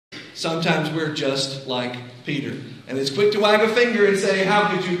sometimes we're just like Peter. And it's quick to wag a finger and say, how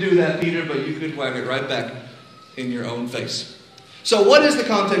could you do that, Peter? But you could wag it right back in your own face. So what is the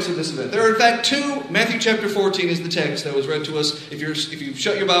context of this event? There are in fact two. Matthew chapter 14 is the text that was read to us. If you've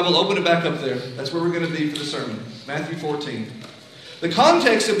shut your Bible, open it back up there. That's where we're going to be for the sermon. Matthew 14. The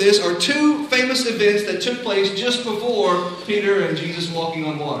context of this are two famous events that took place just before Peter and Jesus walking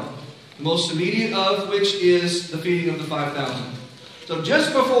on water. The most immediate of which is the feeding of the 5,000. So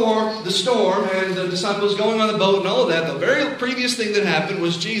just before the storm and the disciples going on the boat and all of that, the very previous thing that happened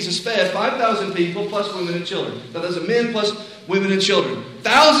was Jesus fed 5,000 people plus women and children. Now there's men plus women and children.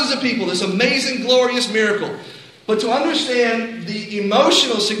 Thousands of people, this amazing, glorious miracle. But to understand the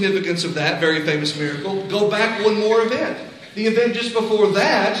emotional significance of that very famous miracle, go back one more event. The event just before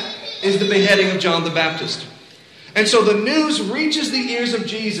that is the beheading of John the Baptist. And so the news reaches the ears of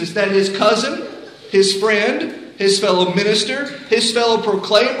Jesus that his cousin, his friend, his fellow minister, his fellow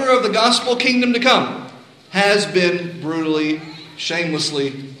proclaimer of the gospel kingdom to come, has been brutally,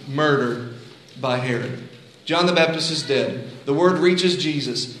 shamelessly murdered by Herod. John the Baptist is dead. The word reaches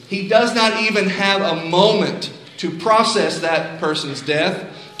Jesus. He does not even have a moment to process that person's death,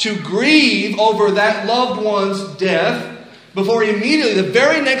 to grieve over that loved one's death, before immediately the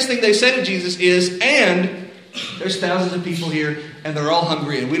very next thing they say to Jesus is, and there's thousands of people here, and they're all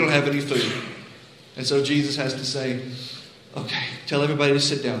hungry, and we don't have any food. And so Jesus has to say, okay, tell everybody to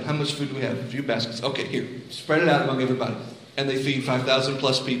sit down. How much food do we have? A few baskets. Okay, here, spread it out among everybody. And they feed 5,000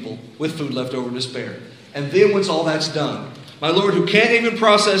 plus people with food left over to spare. And then once all that's done, my Lord, who can't even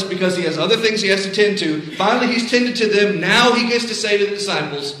process because he has other things he has to tend to, finally he's tended to them. Now he gets to say to the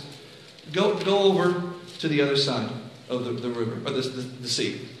disciples, go over to the other side of the river, or the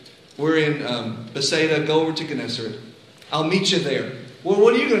sea. We're in Bethsaida. Go over to Gennesaret. I'll meet you there. Well,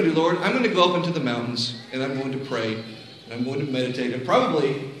 what are you going to do, Lord? I'm going to go up into the mountains, and I'm going to pray, and I'm going to meditate, and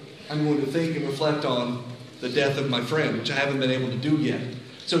probably I'm going to think and reflect on the death of my friend, which I haven't been able to do yet.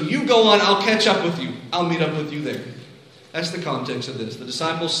 So you go on, I'll catch up with you. I'll meet up with you there. That's the context of this. The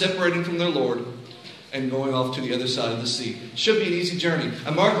disciples separating from their Lord and going off to the other side of the sea. Should be an easy journey.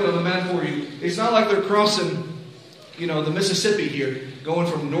 I marked it on the map for you. It's not like they're crossing, the Mississippi here, going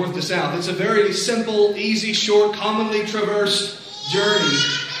from north to south. It's a very simple, easy, short, commonly traversed journey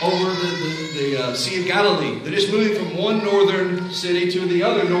over the Sea of Galilee. They're just moving from one northern city to the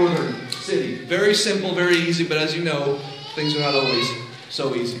other northern city. Very simple, very easy, but as you know, things are not always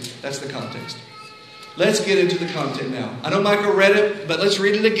so easy. That's the context. Let's get into the content now. I know Michael read it, but let's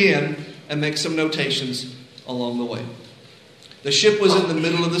read it again and make some notations along the way. The ship was in the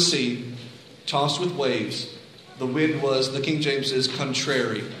middle of the sea, tossed with waves. The wind was, the King James says,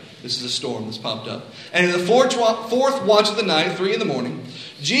 contrary. This is a storm that's popped up. And in the fourth watch of the night, 3 a.m,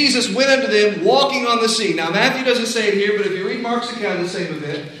 Jesus went unto them walking on the sea. Now Matthew doesn't say it here, but if you read Mark's account of the same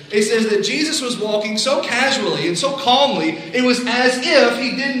event, it says that Jesus was walking so casually and so calmly, it was as if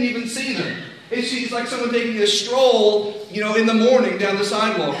he didn't even see them. It's like someone taking a stroll, in the morning down the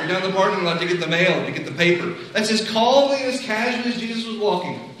sidewalk or down the parking lot to get the mail, to get the paper. That's as calmly and as casually as Jesus was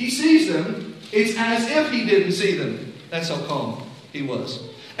walking. He sees them. It's as if he didn't see them. That's how calm he was.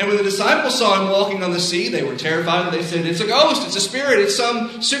 And when the disciples saw him walking on the sea, they were terrified and they said, it's a ghost, it's a spirit, it's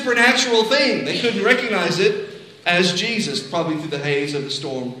some supernatural thing. They couldn't recognize it as Jesus, probably through the haze of the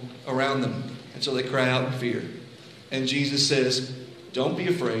storm around them. And so they cry out in fear. And Jesus says, don't be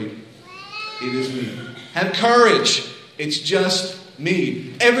afraid. It is me. Have courage. It's just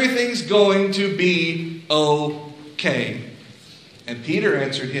me. Everything's going to be okay. And Peter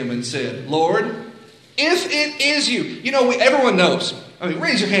answered him and said, Lord, if it is you. Everyone knows.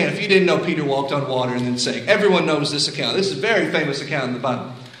 Raise your hand if you didn't know Peter walked on water and then sank. Everyone knows this account. This is a very famous account in the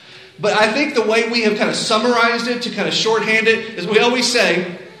Bible. But I think the way we have kind of summarized it, to kind of shorthand it, is we always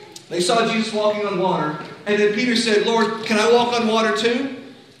say, they saw Jesus walking on water, and then Peter said, Lord, can I walk on water too?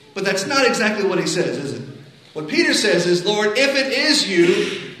 But that's not exactly what he says, is it? What Peter says is, Lord, if it is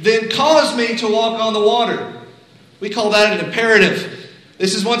you, then cause me to walk on the water. We call that an imperative.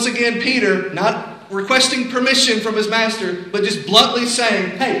 This is once again Peter not requesting permission from his master, but just bluntly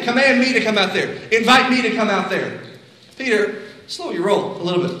saying, hey, command me to come out there. Invite me to come out there. Peter, slow your roll a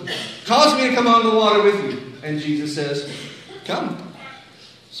little bit. Cause me to come on the water with you. And Jesus says, come.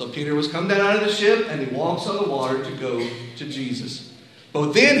 So Peter was come down out of the ship, and he walks on the water to go to Jesus.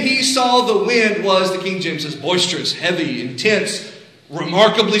 But then he saw the wind was, the King James says, boisterous, heavy, intense,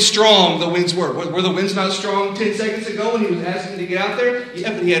 remarkably strong the winds were. Were the winds not strong 10 seconds ago when he was asking to get out there?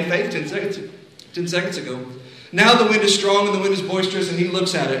 Yeah, but he had faith 10 seconds ago. Now the wind is strong and the wind is boisterous, and he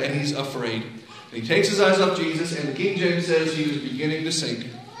looks at it and he's afraid. And he takes his eyes off Jesus, and the King James says he was beginning to sink.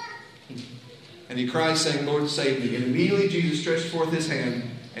 And he cries, saying, Lord, save me. And immediately Jesus stretched forth his hand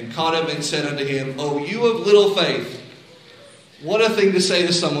and caught him and said unto him, O you of little faith. What a thing to say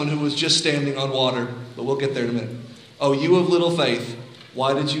to someone who was just standing on water. But we'll get there in a minute. O you of little faith,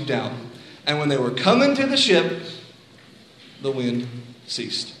 why did you doubt? And when they were coming to the ship, the wind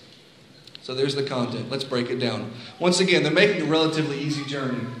ceased. So there's the content. Let's break it down. Once again, they're making a relatively easy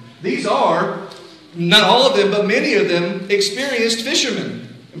journey. These are, not all of them, but many of them, experienced fishermen.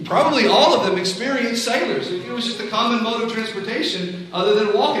 And probably all of them experienced sailors. It was just a common mode of transportation other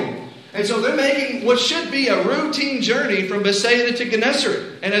than walking. And so they're making what should be a routine journey from Bethsaida to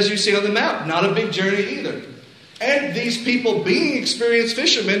Gennesaret. And as you see on the map, not a big journey either. And these people, being experienced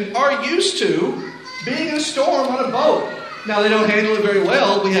fishermen, are used to being in a storm on a boat. Now, they don't handle it very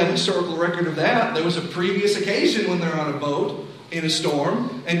well. We have a historical record of that. There was a previous occasion when they're on a boat in a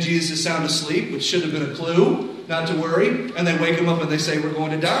storm, and Jesus is sound asleep, which should have been a clue not to worry. And they wake him up and they say, we're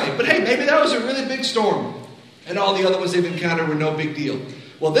going to die. But hey, maybe that was a really big storm. And all the other ones they've encountered were no big deal.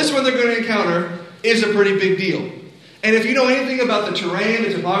 Well, this one they're going to encounter is a pretty big deal. And if you know anything about the terrain,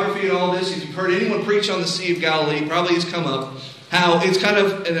 the topography, and all this, if you've heard anyone preach on the Sea of Galilee, probably it's come up, how it's kind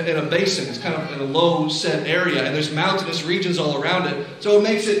of in a basin. It's kind of in a low set area, and there's mountainous regions all around it. So it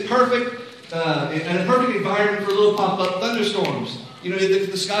makes it perfect, and a perfect environment for little pop-up thunderstorms. You know,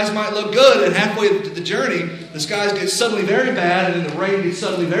 the skies might look good, and halfway to the journey, the skies get suddenly very bad, and then the rain gets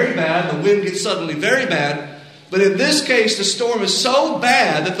suddenly very bad, the wind gets suddenly very bad. But in this case, the storm is so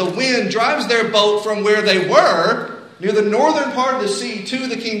bad that the wind drives their boat from where they were, near the northern part of the sea, to,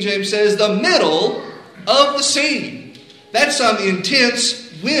 the King James says, the middle of the sea. That's on the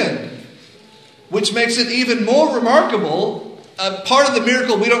intense wind, which makes it even more remarkable. Part of the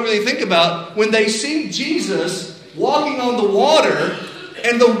miracle we don't really think about, when they see Jesus walking on the water,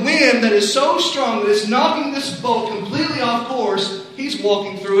 and the wind that is so strong that it's knocking this boat completely off course, he's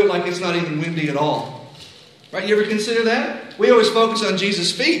walking through it like it's not even windy at all. Right? You ever consider that? We always focus on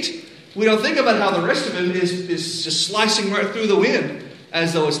Jesus' feet. We don't think about how the rest of him is just slicing right through the wind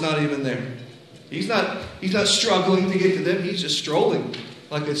as though it's not even there. He's not struggling to get to them. He's just strolling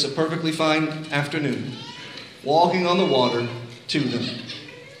like it's a perfectly fine afternoon, walking on the water to them.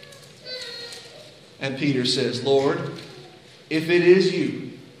 And Peter says, Lord, if it is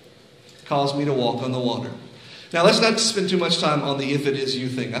you, cause me to walk on the water. Now, let's not spend too much time on the if it is you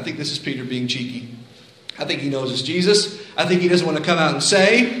thing. I think this is Peter being cheeky. I think he knows it's Jesus. I think he doesn't want to come out and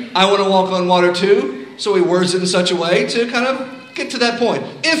say, I want to walk on water too. So he words it in such a way to kind of get to that point.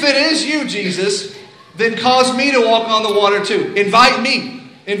 If it is you, Jesus, then cause me to walk on the water too. Invite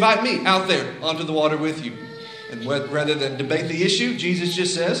me out there onto the water with you. And rather than debate the issue, Jesus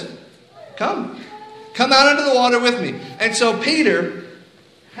just says, come out into the water with me. And so Peter,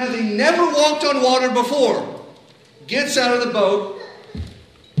 having never walked on water before, gets out of the boat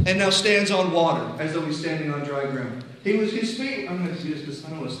and now stands on water as though he's standing on dry ground. His feet, I'm going to do this because I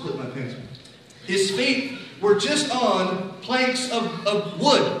don't want to split my pants. His feet were just on planks of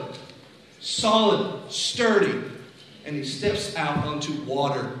wood, solid, sturdy. And he steps out onto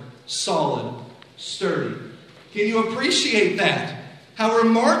water, solid, sturdy. Can you appreciate that? How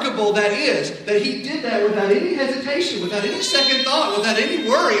remarkable that is, that he did that without any hesitation, without any second thought, without any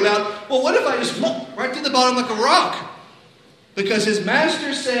worry about, well, what if I just walk right to the bottom like a rock? Because his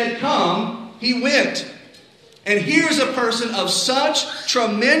master said, come, he went. And here's a person of such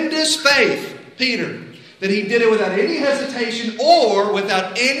tremendous faith, Peter, that he did it without any hesitation or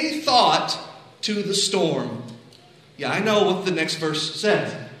without any thought to the storm. Yeah, I know what the next verse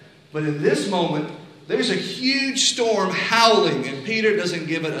says. But in this moment, there's a huge storm howling, and Peter doesn't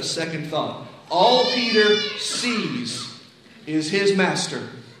give it a second thought. All Peter sees is his master.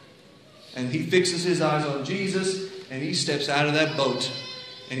 And he fixes his eyes on Jesus, and he steps out of that boat,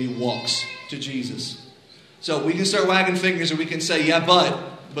 and he walks to Jesus. So we can start wagging fingers, or we can say, yeah,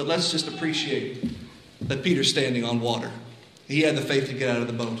 but let's just appreciate that Peter's standing on water. He had the faith to get out of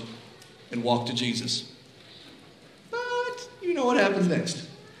the boat and walk to Jesus. But you know what happens next.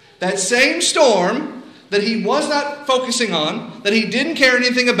 That same storm that he was not focusing on, that he didn't care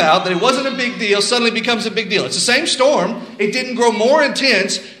anything about, that it wasn't a big deal, suddenly becomes a big deal. It's the same storm. It didn't grow more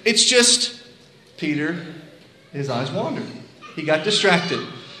intense. It's just Peter, his eyes wandered. He got distracted.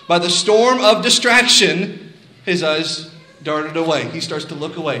 By the storm of distraction, his eyes darted away. He starts to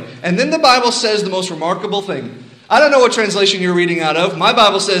look away. And then the Bible says the most remarkable thing. I don't know what translation you're reading out of. My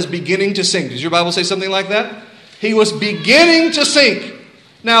Bible says beginning to sink. Does your Bible say something like that? He was beginning to sink.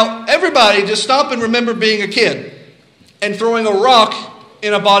 Now, everybody just stop and remember being a kid and throwing a rock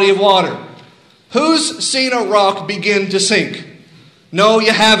in a body of water. Who's seen a rock begin to sink? No,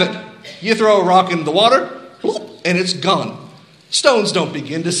 you haven't. You throw a rock in the water and it's gone. Stones don't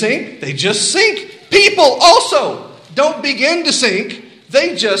begin to sink. They just sink. People also don't begin to sink.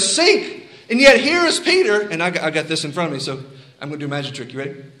 They just sink. And yet here is Peter, and I got this in front of me, so I'm going to do a magic trick. You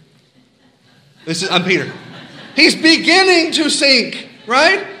ready? I'm Peter. He's beginning to sink,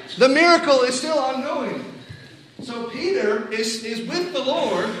 right? The miracle is still ongoing. So Peter is with the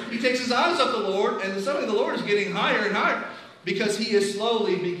Lord. He takes his eyes off the Lord, and suddenly the Lord is getting higher and higher because he is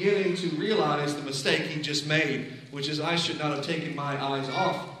slowly beginning to realize the mistake he just made, which is, I should not have taken my eyes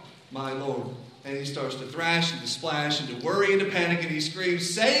off my Lord. And he starts to thrash and to splash and to worry and to panic, and he screams,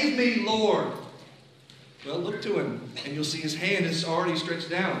 "Save me, Lord!" Well, look to him, and you'll see his hand is already stretched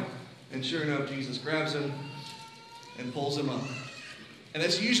down. And sure enough, Jesus grabs him and pulls him up. And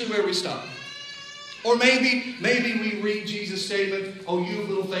that's usually where we stop. Or maybe we read Jesus' statement, "Oh, you of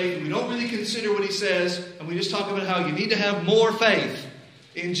little faith," and we don't really consider what he says, and we just talk about how you need to have more faith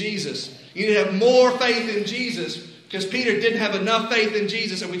in Jesus. You need to have more faith in Jesus, because Peter didn't have enough faith in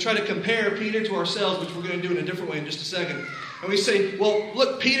Jesus, and we try to compare Peter to ourselves, which we're going to do in a different way in just a second. And we say, well,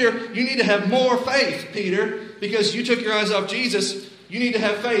 look, Peter, you need to have more faith, Peter, because you took your eyes off Jesus. You need to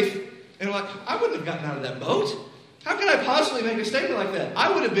have faith. And we're like, I wouldn't have gotten out of that boat. How could I possibly make a statement like that?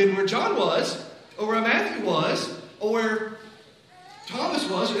 I would have been where John was, or where Matthew was, or where Thomas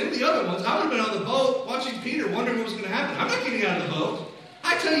was, or any of the other ones. I would have been on the boat watching Peter, wondering what was going to happen. I'm not getting out of the boat.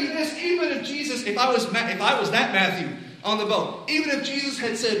 I tell you this, even if Jesus, if I was that Matthew on the boat, even if Jesus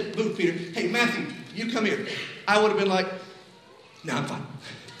had said, "Luke, Peter, hey, Matthew, you come here," I would have been like, "No, I'm fine."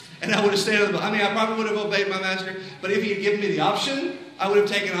 And I would have stayed on the boat. I mean, I probably would have obeyed my master, but if he had given me the option, I would have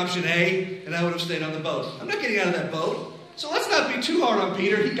taken option A, and I would have stayed on the boat. I'm not getting out of that boat. So let's not be too hard on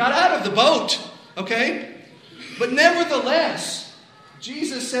Peter. He got out of the boat, okay? But nevertheless,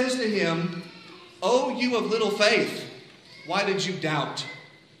 Jesus says to him, "Oh, you of little faith, why did you doubt?"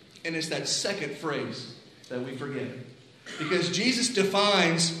 And it's that second phrase that we forget. Because Jesus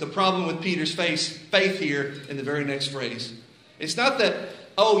defines the problem with Peter's faith here in the very next phrase. It's not that,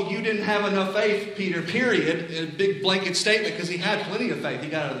 "Oh, you didn't have enough faith, Peter, period," a big blanket statement, because he had plenty of faith. He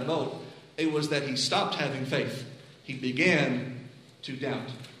got out of the boat. It was that he stopped having faith. He began to doubt.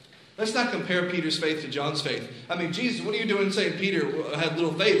 Let's not compare Peter's faith to John's faith. I mean, Jesus, what are you doing saying Peter had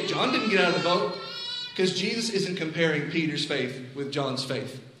little faith? John didn't get out of the boat. Because Jesus isn't comparing Peter's faith with John's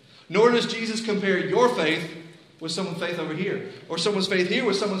faith. Nor does Jesus compare your faith with someone's faith over here, or someone's faith here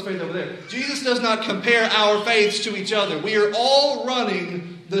with someone's faith over there. Jesus does not compare our faiths to each other. We are all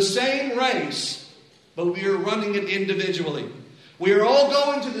running the same race, but we are running it individually. We are all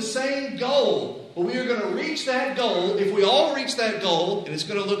going to the same goal, but we are going to reach that goal. If we all reach that goal, and it's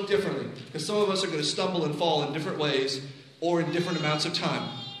going to look differently, because some of us are going to stumble and fall in different ways or in different amounts of time.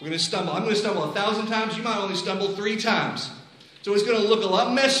 We're going to stumble. I'm going to stumble 1,000 times. You might only stumble 3 times. So it's going to look a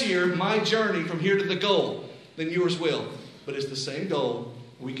lot messier, my journey from here to the goal, than yours will. But it's the same goal.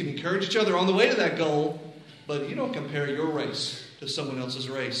 We can encourage each other on the way to that goal, but you don't compare your race to someone else's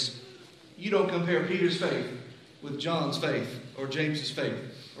race. You don't compare Peter's faith with John's faith or James's faith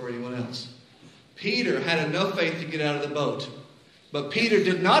or anyone else. Peter had enough faith to get out of the boat, but Peter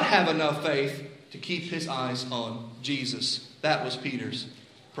did not have enough faith to keep his eyes on Jesus. That was Peter's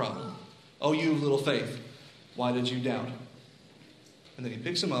problem. "Oh, you little faith, why did you doubt?" And then he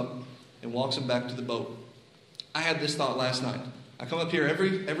picks him up and walks him back to the boat. I had this thought last night. I come up here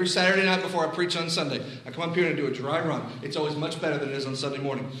every Saturday night before I preach on Sunday. I come up here and I do a dry run. It's always much better than it is on Sunday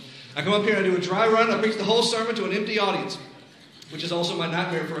morning. I come up here and I do a dry run. I preach the whole sermon to an empty audience, which is also my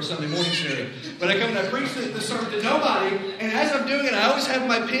nightmare for a Sunday morning scenario. But I come and I preach the sermon to nobody, and as I'm doing it, I always have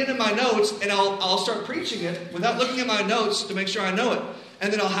my pen and my notes, and I'll start preaching it without looking at my notes to make sure I know it.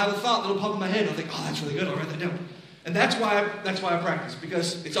 And then I'll have a thought that'll pop in my head, and I'll think, "Oh, that's really good, I'll write that down." And that's why I practice,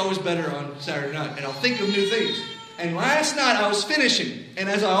 because it's always better on Saturday night, and I'll think of new things. And last night I was finishing, and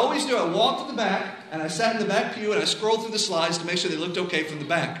as I always do, I walked to the back, and I sat in the back pew, and I scrolled through the slides to make sure they looked okay from the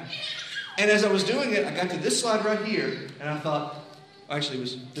back. And as I was doing it, I got to this slide right here, and I thought, actually it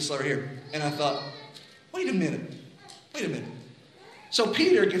was this slide right here, and I thought, wait a minute. So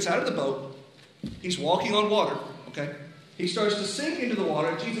Peter gets out of the boat, he's walking on water, okay? He starts to sink into the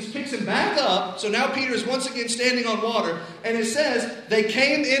water. Jesus picks him back up. So now Peter is once again standing on water. And it says they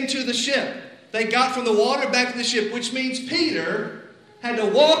came into the ship. They got from the water back to the ship, which means Peter had to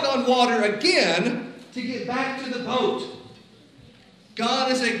walk on water again to get back to the boat.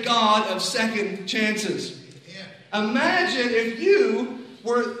 God is a God of second chances. Imagine if you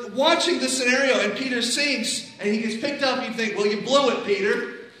were watching this scenario and Peter sinks and he gets picked up. You think, well, you blew it,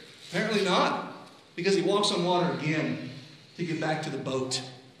 Peter. Apparently not, because he walks on water again to get back to the boat.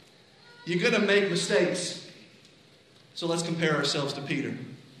 You're going to make mistakes. So let's compare ourselves to Peter.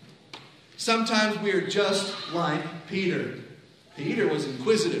 Sometimes we are just like Peter. Peter was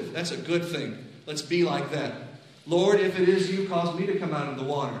inquisitive. That's a good thing. Let's be like that. Lord, if it is you, cause me to come out of the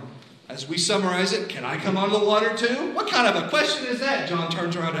water. As we summarize it, can I come out of the water too? What kind of a question is that? John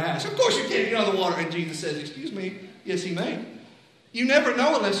turns around to ask. Of course you can't get out of the water. And Jesus says, excuse me, yes, he may. You never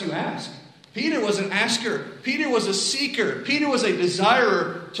know unless you ask. Peter was an asker. Peter was a seeker. Peter was a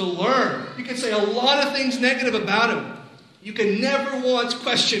desirer to learn. You can say a lot of things negative about him. You can never once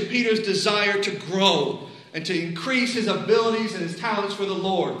question Peter's desire to grow and to increase his abilities and his talents for the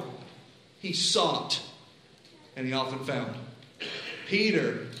Lord. He sought, and he often found.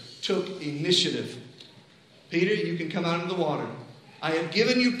 Peter took initiative. Peter, you can come out of the water. I have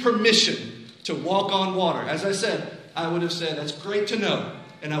given you permission to walk on water. As I said, I would have said, that's great to know,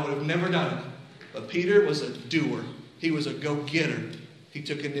 and I would have never done it. But Peter was a doer. He was a go-getter. He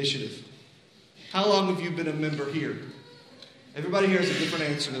took initiative. How long have you been a member here? Everybody here has a different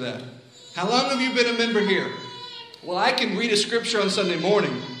answer to that. How long have you been a member here? Well, I can read a scripture on Sunday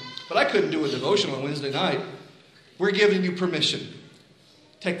morning, but I couldn't do a devotion on Wednesday night. We're giving you permission.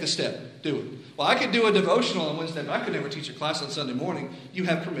 Take the step. Do it. Well, I could do a devotional on Wednesday, but I could never teach a class on Sunday morning. You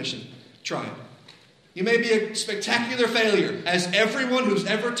have permission. Try it. You may be a spectacular failure, as everyone who's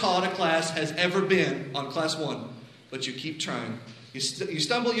ever taught a class has ever been on class 1. But you keep trying. You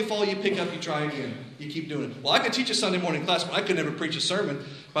stumble, you fall, you pick up, you try again. You keep doing it. Well, I could teach a Sunday morning class, but I could never preach a sermon.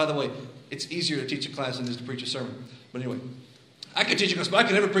 By the way, it's easier to teach a class than it is to preach a sermon. But anyway, I could teach a class, but I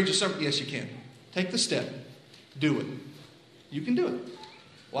could never preach a sermon. Yes, you can. Take the step. Do it. You can do it.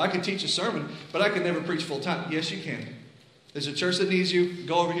 Well, I could teach a sermon, but I could never preach full time. Yes, you can. There's a church that needs you.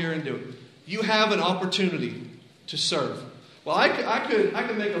 Go over here and do it. You have an opportunity to serve. Well, I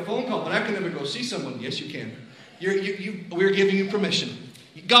could make a phone call, but I could never go see someone. Yes, you can. We're giving you permission.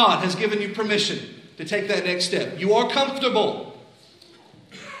 God has given you permission to take that next step. You are comfortable.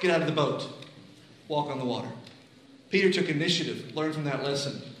 Get out of the boat. Walk on the water. Peter took initiative. Learn from that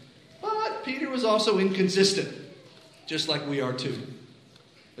lesson. But Peter was also inconsistent, just like we are too.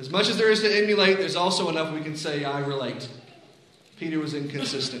 As much as there is to emulate, there's also enough we can say, I relate. Peter was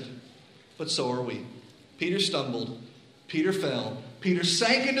inconsistent. But so are we. Peter stumbled. Peter fell. Peter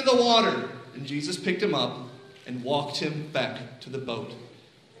sank into the water. And Jesus picked him up and walked him back to the boat.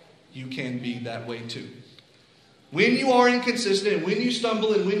 You can be that way too. When you are inconsistent, and when you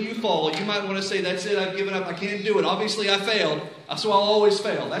stumble, and when you fall, you might want to say, that's it, I've given up, I can't do it. Obviously I failed, so I'll always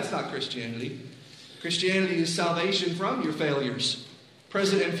fail. That's not Christianity. Christianity is salvation from your failures.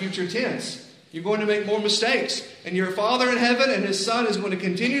 Present and future tense. You're going to make more mistakes. And your Father in heaven and His Son is going to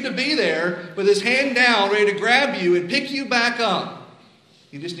continue to be there with His hand down, ready to grab you and pick you back up.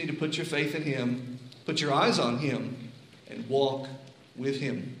 You just need to put your faith in Him, put your eyes on Him, and walk with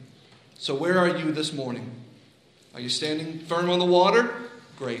Him. So where are you this morning? Are you standing firm on the water?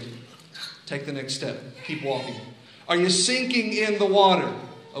 Great. Take the next step. Keep walking. Are you sinking in the water?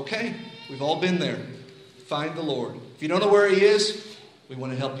 Okay, we've all been there. Find the Lord. If you don't know where He is, we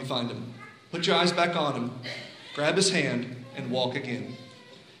want to help you find Him. Put your eyes back on Him. Grab His hand and walk again.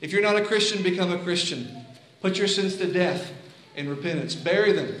 If you're not a Christian, become a Christian. Put your sins to death in repentance.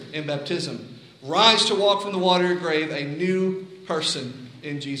 Bury them in baptism. Rise to walk from the watery grave a new person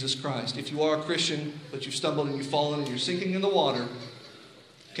in Jesus Christ. If you are a Christian, but you've stumbled and you've fallen and you're sinking in the water,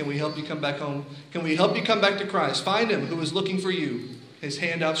 can we help you come back home? Can we help you come back to Christ? Find Him who is looking for you, His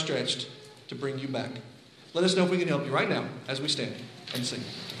hand outstretched to bring you back. Let us know if we can help you right now as we stand and sing.